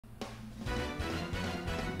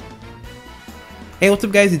Hey, what's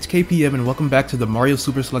up guys, it's KPM and welcome back to the Mario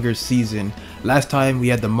Super Sluggers season. Last time we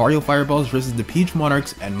had the Mario Fireballs versus the Peach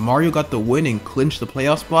Monarchs and Mario got the win and clinched the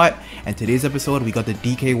playoff spot, and today's episode we got the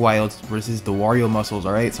DK Wilds versus the Wario Muscles.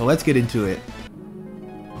 Alright, so let's get into it.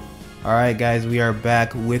 Alright guys, we are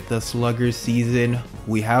back with the Sluggers season.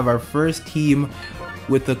 We have our first team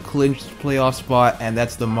with the clinched playoff spot, and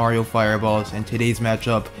that's the Mario Fireballs. And today's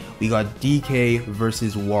matchup, we got DK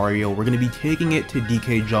versus Wario. We're going to be taking it to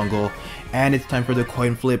DK Jungle, and it's time for the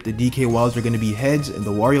coin flip. The DK Wilds are going to be heads, and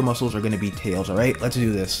the Wario Muscles are going to be tails. Alright, let's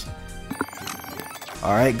do this.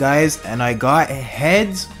 Alright guys, and I got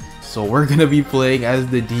heads, so we're going to be playing as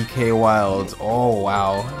the DK Wilds. Oh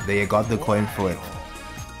wow, they got the coin flip.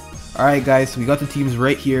 Alright guys, so we got the teams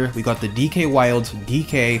right here. We got the DK Wilds,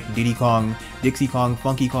 DK, Diddy Kong, Dixie Kong,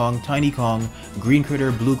 Funky Kong, Tiny Kong, Green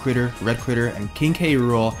Critter, Blue Critter, Red Critter, and King K.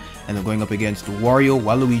 Rool. And they're going up against Wario,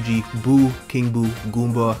 Waluigi, Boo, King Boo,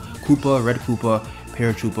 Goomba, Koopa, Red Koopa,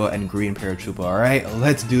 Paratroopa, and Green Paratroopa. Alright,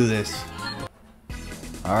 let's do this.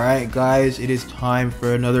 Alright guys, it is time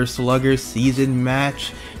for another Sluggers season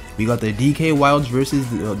match. We got the DK Wilds versus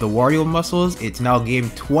the Wario Muscles. It's now game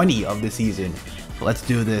 20 of the season. Let's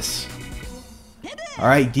do this.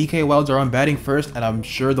 Alright, DK Wilds are on batting first, and I'm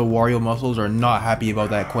sure the Wario Muscles are not happy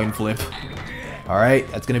about that coin flip. Alright,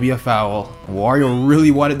 that's gonna be a foul. Wario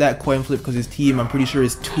really wanted that coin flip because his team, I'm pretty sure,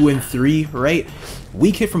 is 2 and 3, right?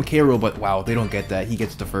 Weak hit from K. Rool, but wow, they don't get that. He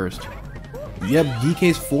gets the first. Yep,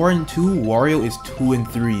 DK's 4 and 2, Wario is 2 and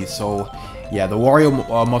 3. So yeah, the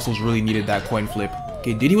Wario Muscles really needed that coin flip.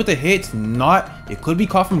 Okay, Diddy with the hit. It's not. It could be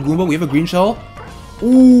caught from Goomba. We have a green shell.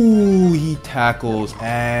 Ooh, he tackles,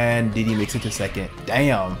 and Diddy makes it to second.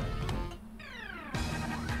 Damn.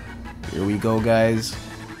 Here we go, guys.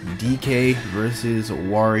 DK versus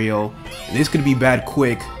Wario. This could be bad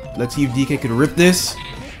quick. Let's see if DK can rip this.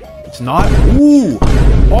 It's not. Ooh.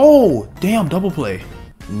 Oh, damn, double play.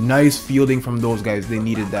 Nice fielding from those guys. They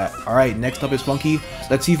needed that. All right, next up is Funky.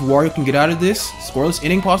 Let's see if Wario can get out of this. Scoreless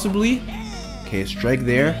inning, possibly. Okay, strike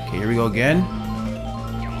there. Okay, here we go again.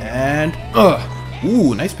 And,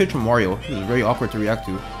 ooh, nice pitch from Wario. This is very awkward to react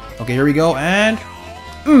to. Okay, here we go, and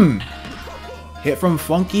hit from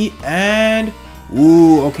Funky, and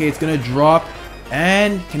ooh, okay, it's gonna drop,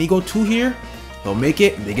 and can he go 2 here? They'll make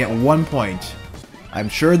it. They get 1 point. I'm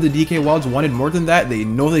sure the DK Wilds wanted more than that. They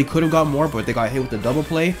know they could have got more, but they got hit with the double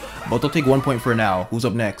play. But they'll take 1 point for now. Who's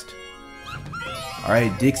up next? All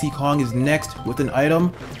right, Dixie Kong is next with an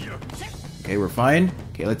item. Okay, we're fine.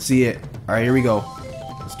 Okay, let's see it. All right, here we go.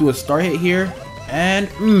 Let's do a star hit here. And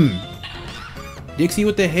Dixie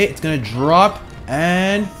with the hit. It's gonna drop,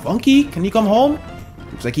 and Funky, can he come home?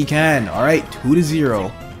 Looks like he can. All right,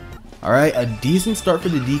 2-0. All right, a decent start for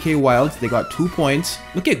the DK Wilds. They got 2 points.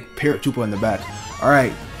 Look at Paratroopa in the back. All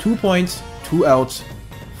right, 2 points, 2 outs.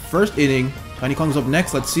 First inning. Tiny Kong's up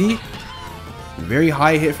next. Let's see. Very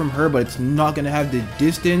high hit from her, but it's not gonna have the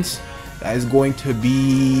distance. That is going to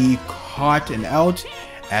be caught and out.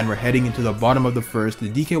 And we're heading into the bottom of the first. The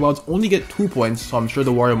DK Wilds only get 2 points, so I'm sure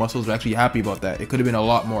the Wario Muscles are actually happy about that. It could have been a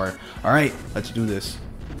lot more. Alright, let's do this.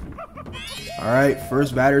 Alright,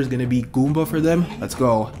 first batter is going to be Goomba for them. Let's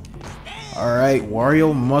go. Alright,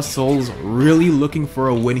 Wario Muscles really looking for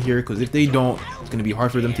a win here, because if they don't, it's going to be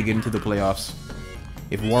hard for them to get into the playoffs.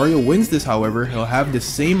 If Wario wins this, however, he'll have the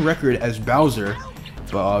same record as Bowser,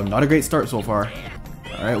 but not a great start so far.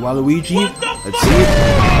 Alright, Waluigi, let's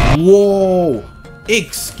see. Whoa!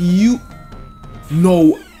 Excuse,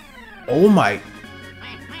 no, oh my,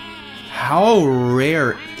 how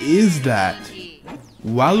rare is that?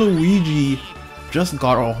 Waluigi just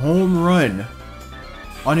got a home run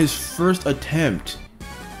on his first attempt.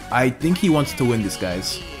 I think he wants to win this,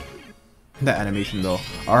 guys. That animation though.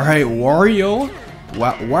 Alright, Wario,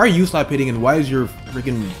 why are you slap hitting, and why is your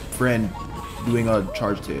freaking friend doing a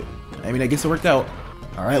charged hit? I mean, I guess it worked out.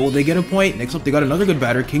 Alright, well, they get a point. Next up, they got another good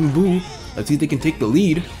batter, King Boo. Let's see if they can take the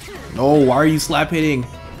lead. No, why are you slap hitting?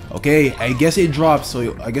 Okay, I guess it drops,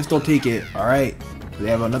 so I guess they'll take it. Alright, they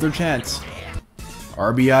have another chance.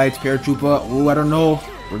 RBI, it's Paratroopa. Oh, I don't know.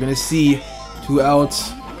 We're gonna see. 2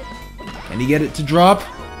 outs. Can he get it to drop?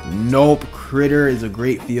 Nope. Critter is a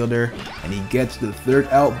great fielder, and he gets the 3rd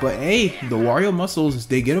out. But hey, the Wario Muscles,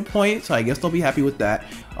 they get a point, so I guess they'll be happy with that.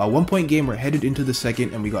 1 point game, we're headed into the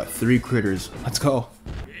second, and we got 3 critters. Let's go.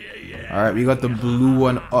 Alright, we got the blue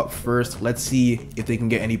one up first. Let's see if they can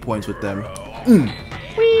get any points with them.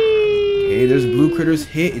 Okay, there's blue critters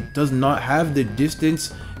hit. It does not have the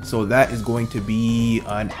distance, so that is going to be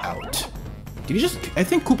an out. Did he just, I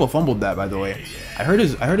think Koopa fumbled that, by the way. I heard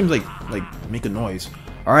him like make a noise.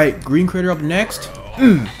 Alright, green critter up next.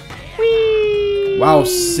 Wow,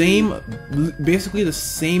 basically the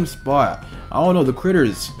same spot. I don't know, the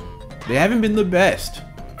critters, they haven't been the best.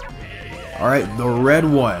 Alright, the red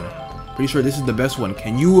one. Pretty sure this is the best one.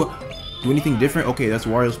 Can you do anything different? Okay, that's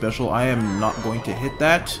Wario special. I am not going to hit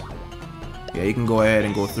that. Yeah, you can go ahead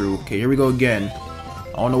and go through. Okay, here we go again.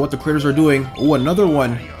 I don't know what the critters are doing. Oh, another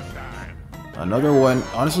one. Another one.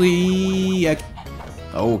 Honestly, yeah.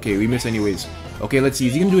 Oh, okay, we missed anyways. Okay, let's see.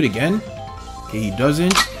 Is he gonna do it again? Okay, he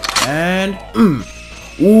doesn't. And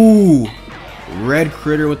ooh, red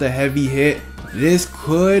critter with a heavy hit. This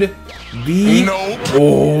could be. No.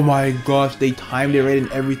 Oh my gosh, they timed it right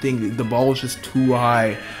and everything. The ball was just too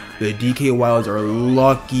high. The DK Wilds are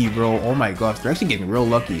lucky, bro. Oh my gosh, they're actually getting real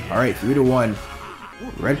lucky. All right, 3-1.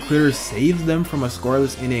 Red critter saves them from a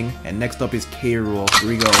scoreless inning. And next up is K. Rool. Here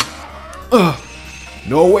we go.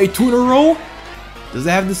 No way, 2 in a row. Does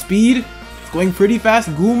it have the speed? It's going pretty fast.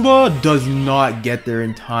 Goomba does not get there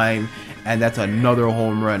in time. And that's another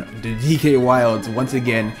home run. The DK Wilds, once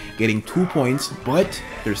again, getting 2 points. But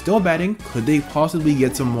they're still batting. Could they possibly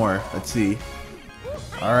get some more? Let's see.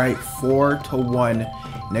 Alright,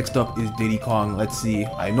 4-1. Next up is Diddy Kong. Let's see.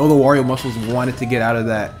 I know the Wario Muscles wanted to get out of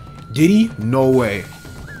that. Diddy? No way.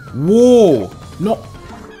 Whoa! No.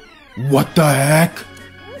 What the heck?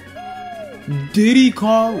 Diddy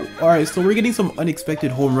Kong. Alright, so we're getting some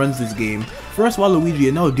unexpected home runs this game. First Waluigi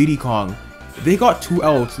and now Diddy Kong. They got 2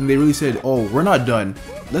 outs and they really said, oh, we're not done.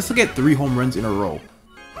 Let's look at 3 home runs in a row.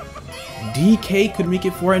 DK could make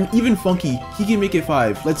it 4 and even Funky, he can make it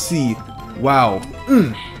 5. Let's see. Wow.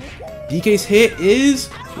 DK's hit is,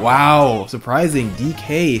 wow, surprising.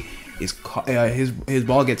 DK is his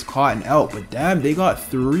ball gets caught and out, but damn, they got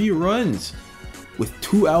 3 runs with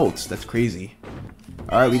 2 outs. That's crazy.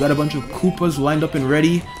 Alright, we got a bunch of Koopas lined up and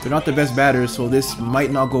ready. They're not the best batters, so this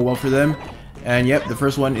might not go well for them. And yep, the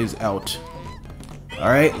first one is out.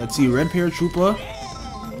 Alright, let's see. Red Paratroopa.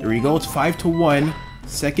 There we go. It's 5-1.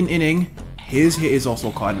 Second inning. His hit is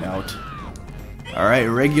also caught and out. Alright,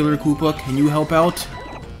 regular Koopa, can you help out?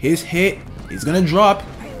 His hit is gonna drop.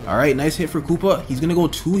 Alright, nice hit for Koopa. He's gonna go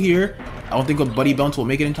 2 here. I don't think a Buddy Bounce will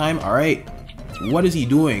make it in time. Alright. What is he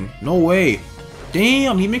doing? No way.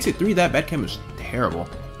 Damn, he makes it 3. That bad cam is terrible.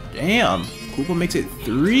 Damn, Koopa makes it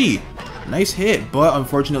 3. Nice hit, but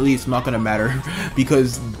unfortunately it's not gonna matter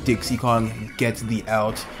because Dixie Kong gets the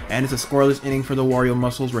out. And it's a scoreless inning for the Wario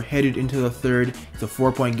Muscles. We're headed into the 3rd. It's a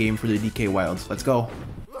 4-point game for the DK Wilds. Let's go.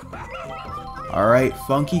 Alright,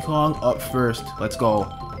 Funky Kong up first. Let's go.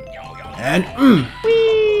 And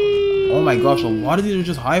oh my gosh, a lot of these are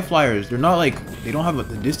just high flyers. They're not like, they don't have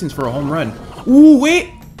the distance for a home run. Ooh,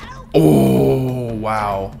 wait. Oh,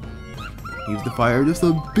 wow. Use the fire just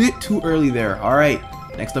a bit too early there. Alright,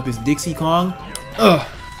 next up is Dixie Kong.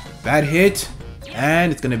 Bad hit.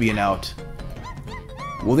 And it's gonna be an out.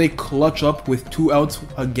 Will they clutch up with 2 outs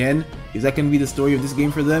again? Is that gonna be the story of this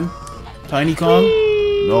game for them? Tiny Kong?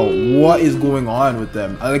 No, what is going on with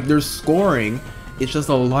them? Like, they're scoring. It's just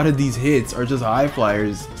a lot of these hits are just high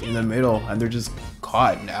flyers in the middle, and they're just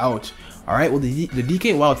caught and out. Alright, well, the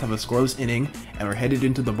DK Wilds have a scoreless inning, and we're headed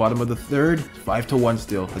into the bottom of the 3rd. 5-1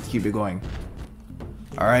 still. Let's keep it going.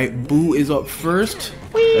 Alright, Boo is up first.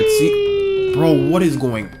 Let's see. Bro, what is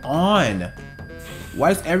going on?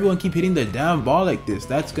 Why does everyone keep hitting the damn ball like this?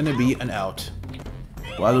 That's gonna be an out.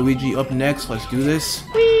 Waluigi up next. Let's do this.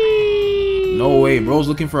 No way, bro's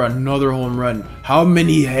looking for another home run. How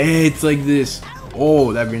many hits like this?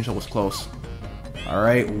 Oh, that green shot was close.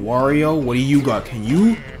 Alright, Wario, what do you got? Can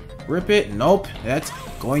you rip it? Nope. That's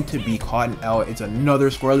going to be caught and out. It's another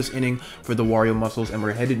scoreless inning for the Wario Muscles, and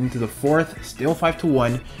we're headed into the 4th. Still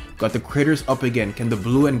 5-1. Got the critters up again. Can the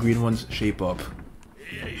blue and green ones shape up?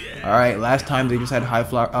 Alright, last time they just had high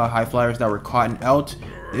flyers that were caught and out.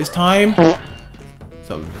 This time, it's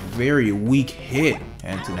a very weak hit.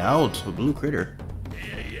 And it's an out. A blue critter.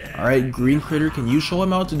 Alright, green critter. Can you show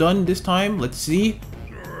him how it's done this time? Let's see.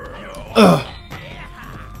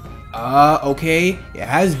 Okay. It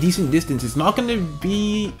has decent distance. It's not gonna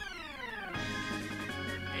be...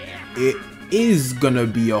 It is gonna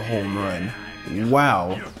be a home run.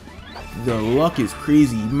 Wow. The luck is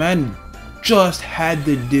crazy. Man just had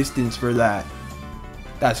the distance for that.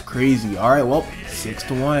 That's crazy. Alright, well,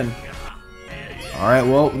 6-1. Alright,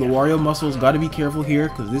 well, the Wario Muscles gotta be careful here,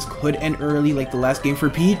 because this could end early like the last game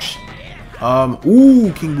for Peach.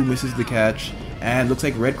 Ooh, King Boo misses the catch. And looks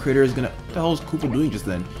like Red Critter is gonna... What the hell is Koopa doing just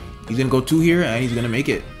then? He's gonna go 2 here, and he's gonna make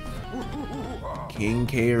it. King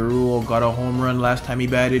K. Rool got a home run last time he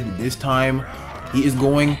batted. This time, he is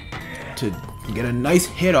going to get a nice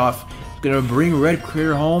hit off. He's gonna bring Red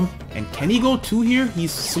Critter home. And can he go 2 here?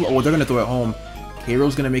 He's slow. Oh, they're gonna throw it home. K.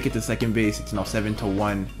 Rool's gonna make it to second base. It's now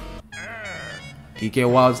 7-1. DK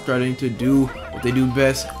Wild starting to do what they do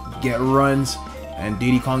best, get runs. And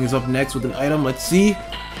Diddy Kong is up next with an item. Let's see.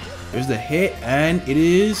 There's the hit, and it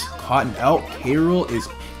is caught out. K-Rool is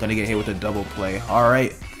gonna get hit with a double play.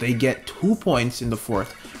 Alright, they get 2 points in the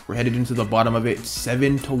fourth. We're headed into the bottom of it,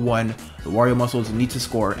 7-1. The Wario Muscles need to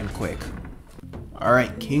score, and quick.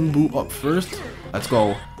 Alright, King Boo up first. Let's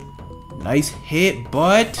go. Nice hit,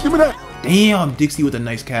 but Give me that. damn, Dixie with a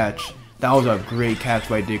nice catch. That was a great catch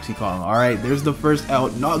by Dixie Kong. Alright, there's the first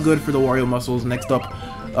out. Not good for the Wario Muscles. Next up,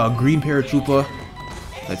 Green Paratroopa.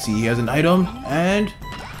 Let's see, he has an item, and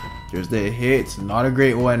there's the hit. It's not a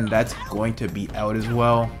great one. That's going to be out as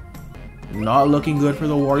well. Not looking good for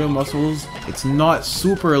the Wario Muscles. It's not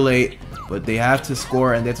super late, but they have to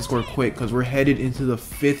score, and they have to score quick because we're headed into the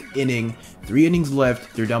 5th inning. 3 innings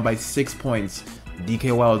left. They're down by 6 points.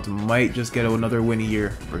 DK Wilds might just get another win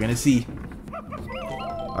here. We're gonna see.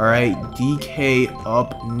 Alright, DK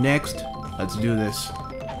up next. Let's do this.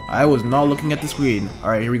 I was not looking at the screen.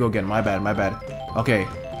 Alright, here we go again. My bad, my bad. Okay,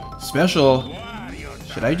 special.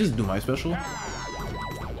 Should I just do my special?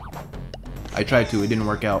 I tried to, it didn't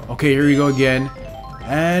work out. Okay, here we go again.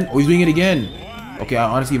 And, oh, he's doing it again. Okay, I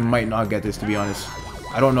honestly might not get this, to be honest.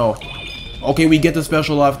 I don't know. Okay, we get the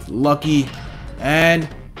special off. Lucky. And,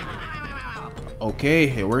 okay,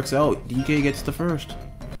 it works out. DK gets the first.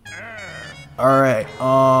 Alright,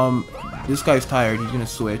 this guy's tired. He's gonna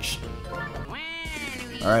switch.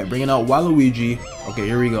 Alright, bringing out Waluigi. Okay,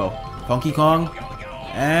 here we go. Funky Kong.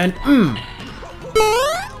 And,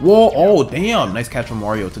 whoa, oh, damn. Nice catch from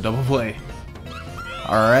Wario to double play.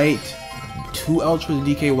 Alright. 2 outs for the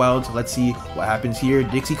DK Wilds. Let's see what happens here.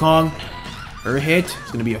 Dixie Kong. Her hit.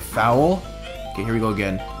 It's going to be a foul. Okay, here we go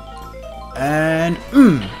again. And,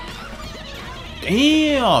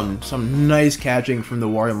 damn. Some nice catching from the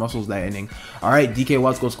Wario Muscles that inning. Alright, DK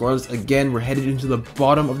Wilds go scoreless. Again, we're headed into the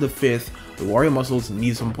bottom of the 5th. The Wario Muscles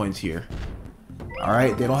need some points here.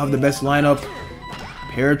 Alright, they don't have the best lineup.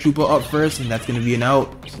 Paratroopa up first, and that's going to be an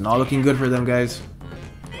out. It's not looking good for them, guys.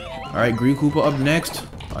 Alright, Green Koopa up next.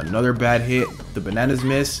 Another bad hit. The bananas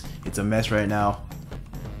miss. It's a mess right now.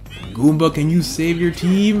 Goomba, can you save your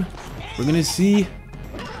team? We're going to see.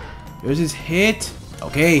 There's his hit.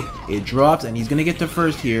 Okay, it drops, and he's going to get to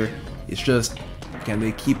first here. It's just, can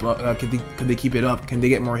they keep up? Can they keep it up? Can they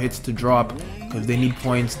get more hits to drop? Because they need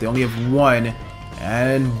points. They only have 1.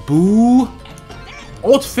 And boo.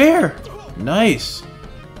 Oh, it's fair. Nice.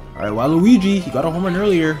 Alright, Waluigi, he got a home run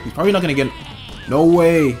earlier. He's probably not going to get... No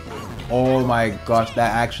way. Oh my gosh,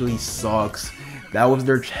 that actually sucks. That was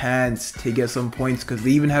their chance to get some points because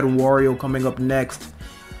they even had Wario coming up next.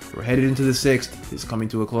 We're headed into the 6th. It's coming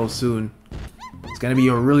to a close soon. It's going to be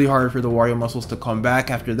really hard for the Wario Muscles to come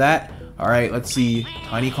back after that. Alright, let's see.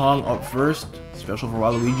 Tiny Kong up first. Special for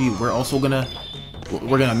Waluigi. We're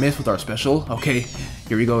gonna miss with our special. Okay,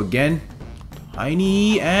 here we go again.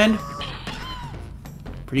 Tiny, and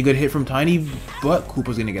pretty good hit from Tiny, but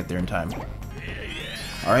Koopa's gonna get there in time.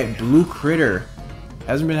 Alright, Blue Critter.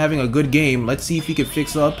 Hasn't been having a good game. Let's see if he can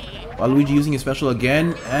fix up. Waluigi using his special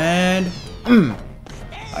again, and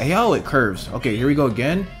I hate how it curves. Okay, here we go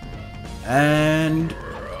again. And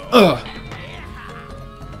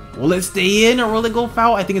will it stay in or will it go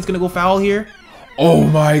foul? I think it's gonna go foul here. Oh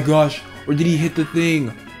my gosh, or did he hit the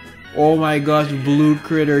thing? Oh my gosh, Blue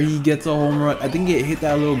Critter, he gets a home run. I think it hit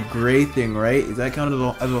that little gray thing, right? Is that counted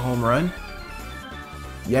as a home run?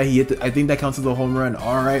 Yeah, he hit I think that counts as a home run.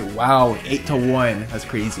 Alright, wow, 8-1. That's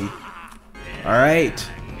crazy. Alright.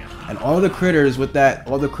 And all the critters with that,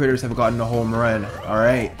 all the critters have gotten a home run.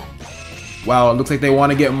 Alright. Wow, it looks like they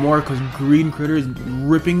want to get more because Green Critter is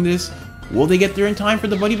ripping this. Will they get there in time for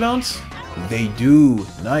the Buddy Bounce? They do.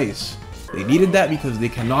 Nice. They needed that because they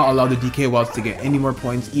cannot allow the DK Wilds to get any more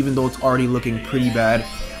points, even though it's already looking pretty bad.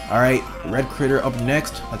 Alright, Red Critter up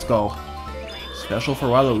next. Let's go. Special for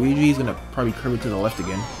Waluigi. He's gonna probably curve it to the left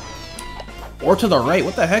again. Or to the right.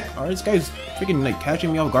 What the heck? Alright, this guy's freaking like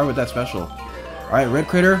catching me off guard with that special. Alright, Red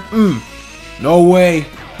Critter. No way.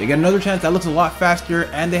 They get another chance. That looks a lot faster,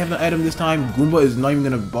 and they have an item this time. Goomba is not even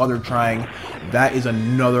gonna bother trying. That is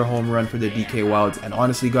another home run for the DK Wilds. And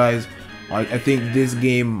honestly, guys, I think this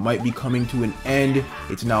game might be coming to an end.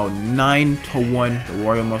 It's now 9-1. The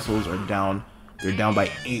Wario Muscles are down. They're down by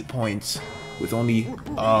 8 points with only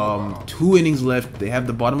 2 innings left. They have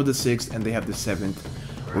the bottom of the 6th and they have the 7th.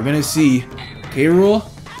 We're gonna see. K-Rool,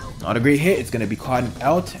 not a great hit. It's gonna be caught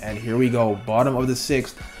out, and here we go. Bottom of the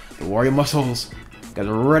 6th. The Wario Muscles, guys,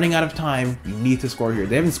 are running out of time. You need to score here.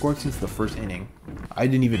 They haven't scored since the 1st inning. I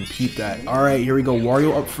didn't even peep that. All right, here we go.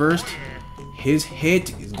 Wario up first. His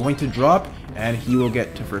hit is going to drop, and he will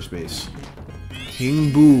get to first base.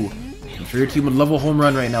 King Boo, I'm sure your team would love a home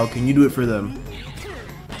run right now. Can you do it for them?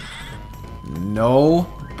 No,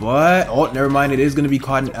 but oh, never mind. It is gonna be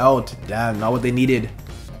caught out. Damn, not what they needed.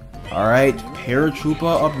 All right,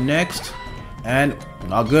 Paratroopa up next, and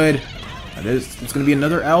not good. It's gonna be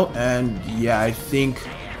another out, and yeah, I think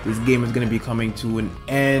this game is gonna be coming to an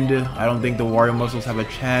end. I don't think the Wario Muscles have a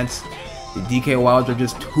chance. The DK Wilds are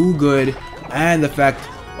just too good, and the fact,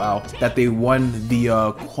 wow, that they won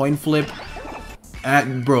the coin flip.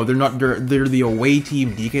 And bro, they're the away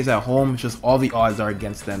team. DK's at home. It's just all the odds are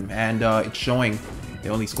against them, and it's showing. They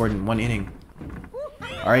only scored in 1 inning.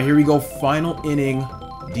 All right, here we go. Final inning.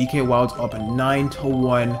 DK Wilds up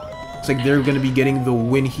 9-1. Looks like they're gonna be getting the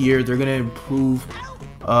win here. They're gonna improve.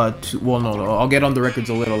 Well, no, I'll get on the records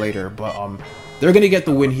a little later, but they're gonna get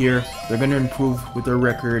the win here. They're gonna improve with their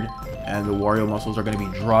record, and the Wario Muscles are gonna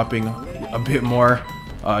be dropping a bit more.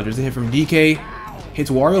 There's a hit from DK. Hits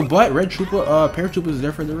Wario, but Paratroopa is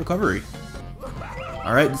there for the recovery.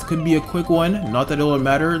 Alright, this could be a quick one. Not that it'll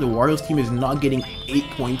matter. The Wario's team is not getting 8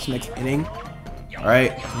 points next inning.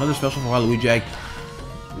 Alright, another special for Waluigi.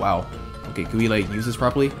 Wow. Okay, can we like use this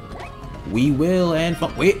properly? We will, and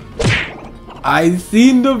wait. I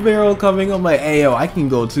seen the barrel coming. I'm like, hey yo, I can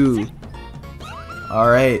go too.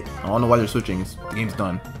 Alright, I don't know why they're switching. The game's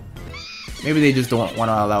done. Maybe they just don't want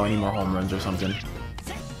to allow any more home runs or something.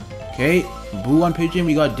 Okay, Boo on pitching.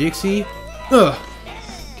 We got Dixie. Ugh.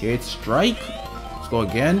 Okay, it's strike. Let's go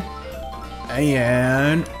again.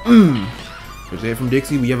 And there's a hit from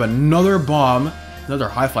Dixie. We have another bomb. Another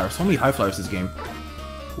high flyer. So many high flyers this game.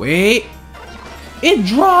 Wait. It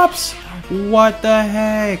drops. What the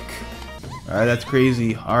heck? Alright, that's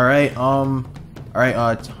crazy. Alright,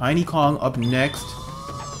 Tiny Kong up next.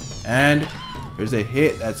 And there's a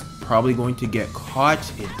hit that's probably going to get caught.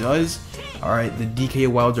 It does. Alright, the DK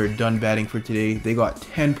Wilds are done batting for today. They got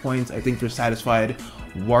 10 points. I think they're satisfied.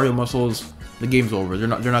 Wario Muscles, the game's over. They're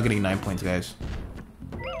not getting 9 points, guys.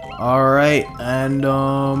 Alright, and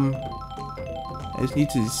I just need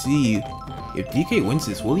to see if DK wins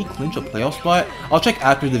this. Will he clinch a playoff spot? I'll check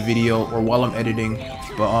after the video or while I'm editing.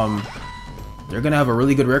 But they're gonna have a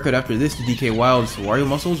really good record after this. The DK Wilds, Wario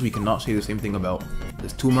Muscles, we cannot say the same thing about.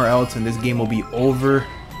 There's 2 more outs and this game will be over.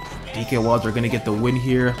 DK Wilds are gonna get the win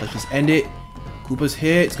here. Let's just end it. Koopa's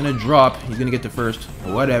hit. It's gonna drop. He's gonna get to first.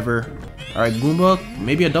 Whatever. Alright, Goomba.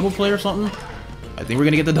 Maybe a double play or something? I think we're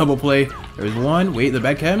gonna get the double play. There's one. Wait, the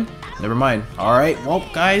back chem? Never mind. Alright, well,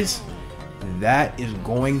 guys, that is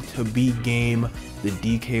going to be game. The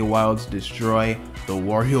DK Wilds destroy the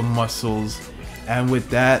Wario Muscles. And with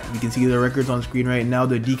that, we can see the records on screen right now.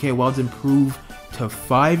 The DK Wilds improve to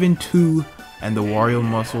 5-2, and the Wario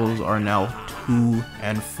Muscles are now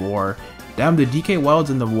 2-4. Damn, the DK Wilds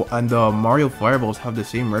and the Mario Fireballs have the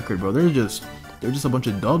same record, bro. They're just a bunch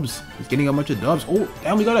of dubs. He's getting a bunch of dubs. Oh,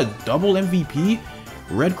 damn, we got a double MVP.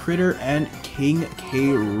 Red Critter and King K.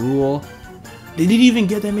 Rool. They didn't even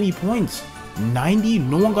get that many points. 90?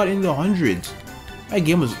 No one got into the hundreds. That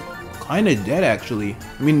game was kind of dead, actually.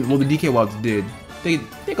 I mean, well, the DK Wilds did. They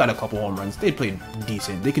got a couple home runs. They played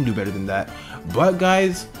decent. They can do better than that. But,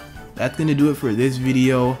 guys, that's gonna do it for this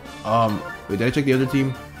video. Wait, did I check the other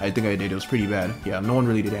team? I think I did. It was pretty bad. Yeah, no one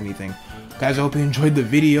really did anything. Guys, I hope you enjoyed the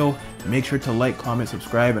video. Make sure to like, comment,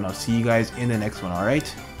 subscribe, and I'll see you guys in the next one,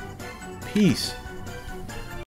 alright? Peace.